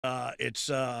It's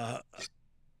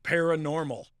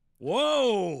Paranormal.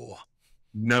 Whoa.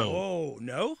 No, Whoa.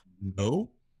 No? no,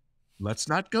 let's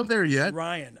not go there yet.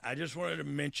 Ryan, I just wanted to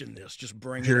mention this. Just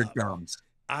bring Here it it up. comes.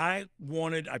 I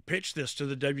pitched this to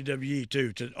the WWE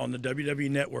too, on the WWE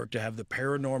network, to have the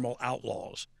Paranormal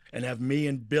Outlaws and have me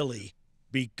and Billy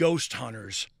be ghost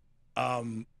hunters,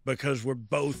 because we're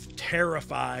both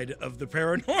terrified of the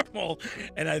paranormal.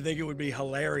 And I think it would be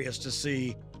hilarious to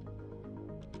see.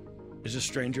 Is this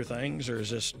Stranger Things or is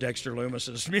this Dexter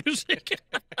Loomis's music?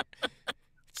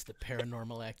 It's the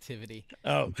Paranormal Activity.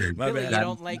 Oh, Okay, my Billy, bad. you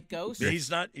don't like ghosts? He's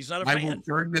not a I fan. will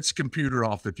turn this computer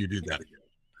off if you do that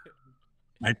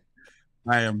again.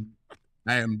 I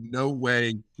am no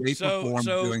way, shape, or form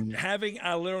doing.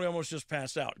 I literally almost just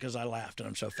passed out because I laughed and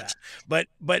I'm so fat. But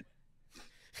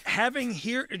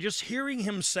just hearing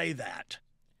him say that,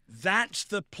 that's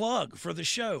the plug for the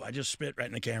show. I just spit right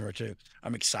in the camera too.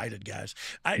 I'm excited, guys.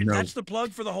 No. That's the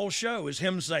plug for the whole show, is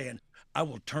him saying, "I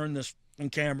will turn this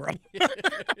camera."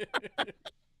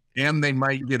 And they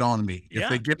might get on me. If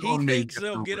they get on me, he thinks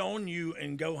they'll get on you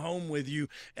and go home with you.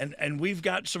 And we've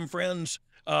got some friends,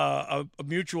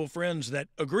 mutual friends, that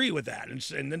agree with that.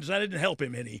 And that didn't help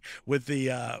him any with the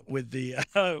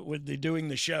doing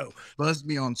the show. Buzz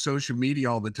me on social media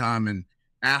all the time and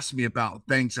ask me about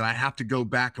things, and I have to go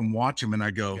back and watch them. And I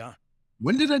go, Yeah.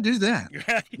 when did I do that?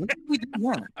 When did we do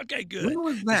that? Okay, good. When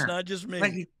was that? It's not just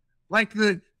me.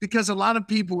 Because a lot of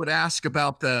people would ask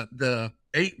about the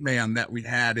 8-man that we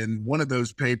had in one of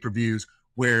those pay-per-views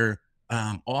where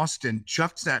Austin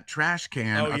chucks that trash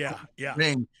can. Oh, yeah.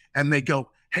 Ring, and they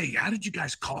go, "Hey, how did you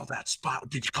guys call that spot?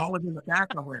 Did you call it in the back?"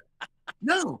 I went,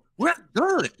 "No, we're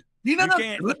good. You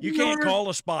can't call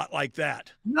a spot like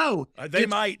that. No, they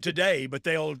might today, but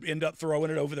they'll end up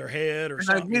throwing it over their head or and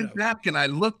something. I went back and I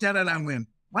looked at it and I went,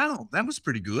 "Wow, that was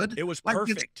pretty good. It was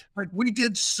perfect. Like we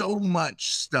did so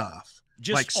much stuff,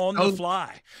 just on the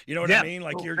fly. You know what I mean?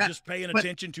 Like, you're just paying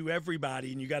attention to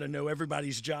everybody, and you got to know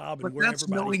everybody's job and where that's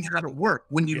knowing how to work.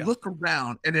 When you look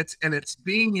around, and it's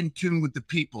being in tune with the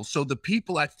people. So the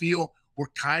people, I feel,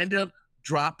 were kind of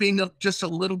dropping up just a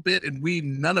little bit, and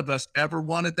none of us ever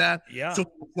wanted that. Yeah.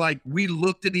 So like we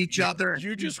looked at each other.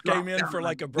 You just came in for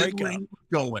like a breakup.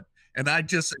 Going. And I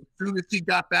just, as soon as he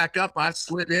got back up, I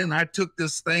slid in. I took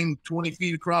this thing 20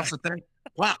 feet across the thing,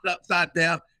 plopped upside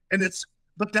down.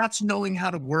 But that's knowing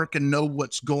how to work and know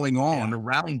what's going on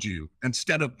around you,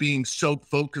 instead of being so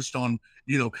focused on,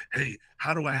 hey,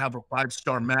 how do I have a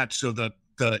 5-star match so that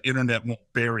the internet won't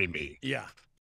bury me? Yeah.